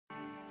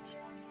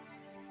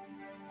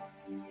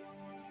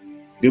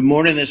Good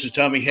morning. This is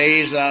Tommy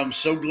Hayes. I'm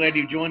so glad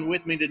you joined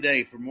with me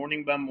today for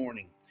Morning by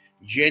Morning,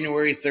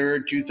 January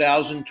 3rd,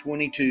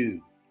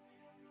 2022.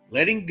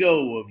 Letting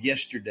go of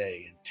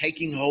yesterday and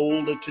taking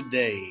hold of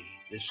today,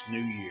 this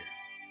new year.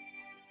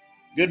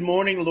 Good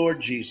morning,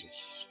 Lord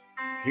Jesus.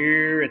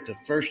 Here at the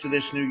first of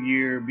this new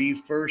year, be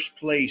first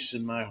place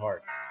in my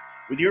heart.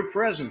 With your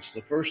presence,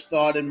 the first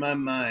thought in my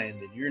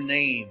mind, and your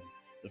name,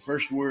 the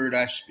first word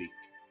I speak.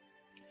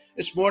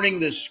 This morning,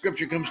 the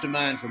scripture comes to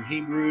mind from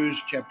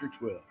Hebrews chapter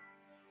 12.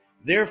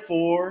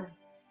 Therefore,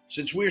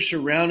 since we are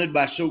surrounded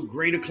by so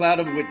great a cloud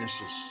of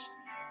witnesses,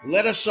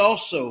 let us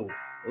also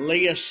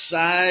lay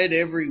aside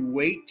every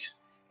weight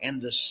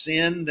and the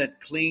sin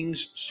that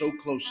clings so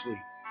closely,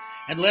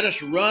 and let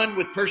us run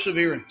with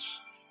perseverance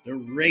the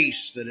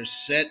race that is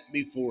set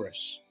before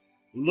us,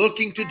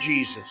 looking to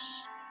Jesus,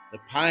 the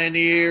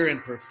pioneer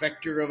and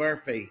perfecter of our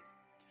faith,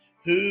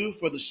 who,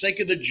 for the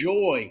sake of the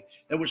joy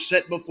that was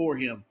set before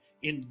him,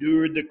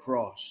 endured the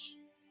cross,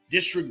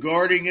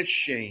 disregarding its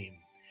shame,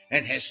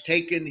 and has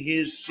taken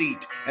his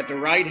seat at the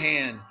right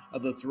hand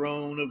of the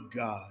throne of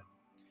God.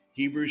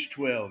 Hebrews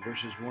 12,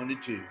 verses 1 to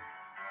 2.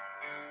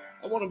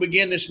 I want to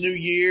begin this new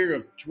year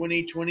of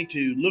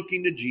 2022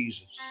 looking to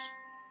Jesus.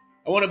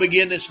 I want to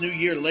begin this new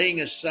year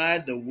laying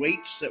aside the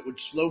weights that would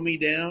slow me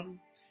down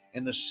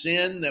and the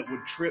sin that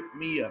would trip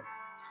me up.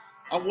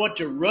 I want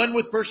to run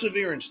with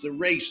perseverance the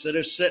race that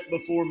is set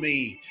before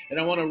me, and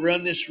I want to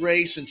run this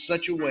race in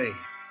such a way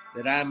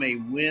that I may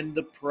win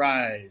the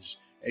prize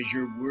as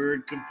your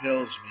word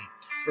compels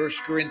me. 1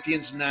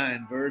 Corinthians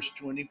 9, verse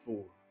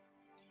 24.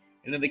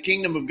 And in the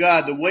kingdom of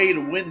God, the way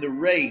to win the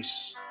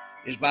race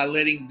is by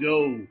letting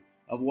go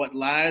of what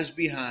lies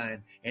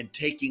behind and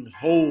taking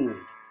hold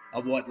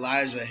of what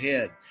lies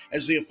ahead.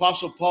 As the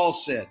Apostle Paul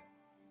said,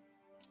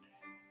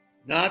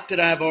 not that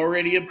I've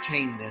already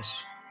obtained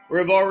this or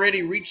have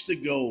already reached the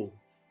goal,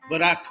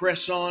 but I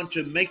press on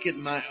to make it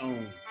my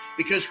own,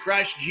 because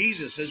Christ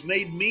Jesus has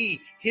made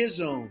me his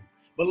own.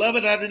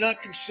 Beloved, I do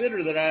not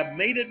consider that I have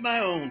made it my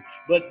own,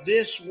 but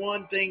this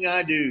one thing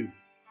I do,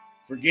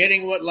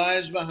 forgetting what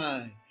lies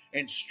behind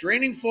and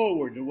straining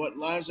forward to what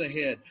lies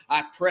ahead,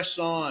 I press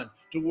on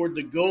toward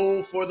the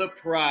goal for the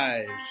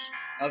prize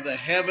of the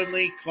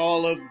heavenly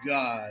call of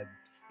God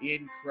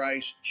in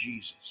Christ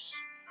Jesus.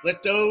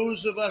 Let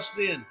those of us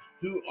then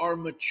who are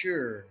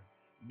mature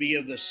be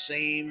of the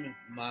same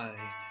mind.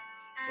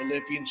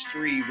 Philippians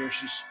 3,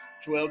 verses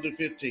 12 to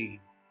 15.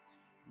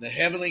 The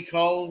heavenly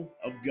call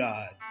of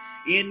God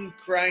in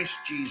Christ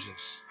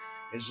Jesus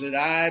is that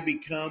I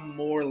become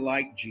more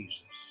like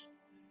Jesus,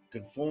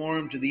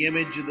 conform to the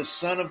image of the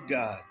Son of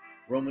God,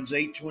 Romans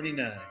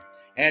 8:29.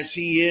 As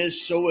he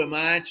is, so am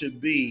I to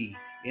be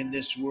in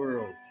this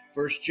world,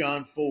 1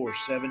 John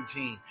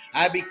 4:17.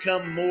 I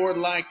become more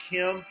like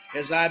him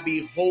as I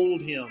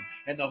behold him,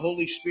 and the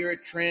Holy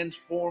Spirit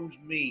transforms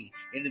me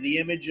into the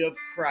image of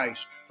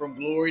Christ from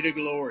glory to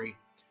glory,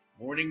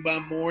 morning by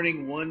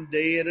morning, one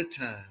day at a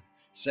time.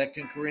 2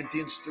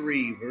 Corinthians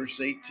 3, verse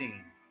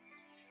 18.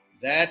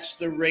 That's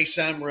the race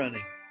I'm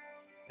running.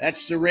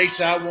 That's the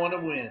race I want to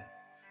win,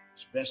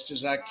 as best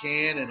as I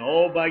can, and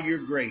all by your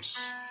grace,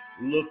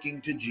 looking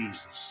to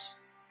Jesus.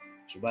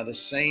 So by the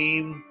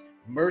same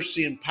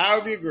mercy and power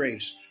of your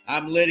grace,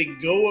 I'm letting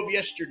go of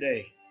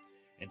yesterday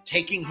and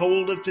taking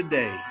hold of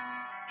today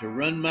to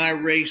run my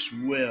race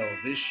well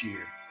this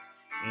year.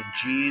 In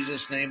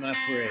Jesus' name I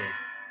pray.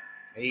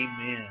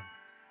 Amen.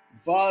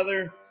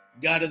 Father,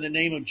 God, in the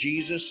name of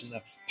Jesus and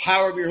the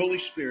power of your Holy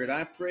Spirit,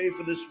 I pray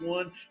for this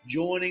one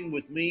joining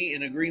with me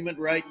in agreement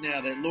right now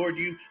that, Lord,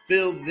 you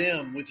fill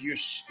them with your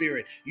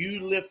Spirit.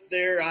 You lift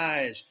their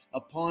eyes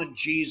upon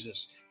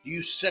Jesus.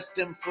 You set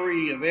them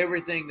free of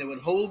everything that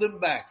would hold them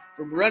back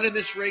from running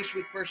this race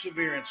with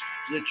perseverance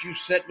that you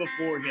set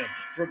before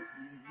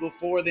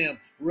them,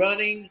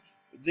 running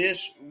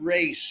this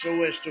race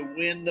so as to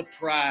win the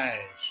prize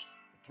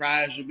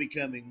of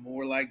becoming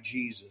more like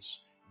Jesus.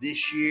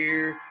 This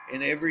year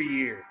and every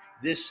year,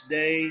 this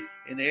day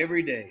and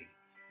every day,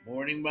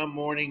 morning by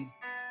morning,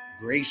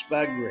 grace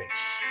by grace.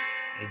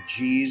 In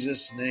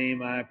Jesus'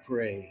 name I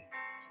pray.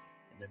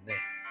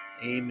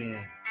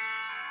 Amen.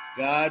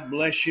 God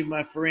bless you,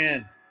 my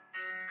friend.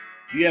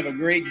 You have a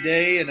great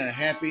day and a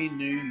happy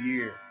new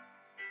year.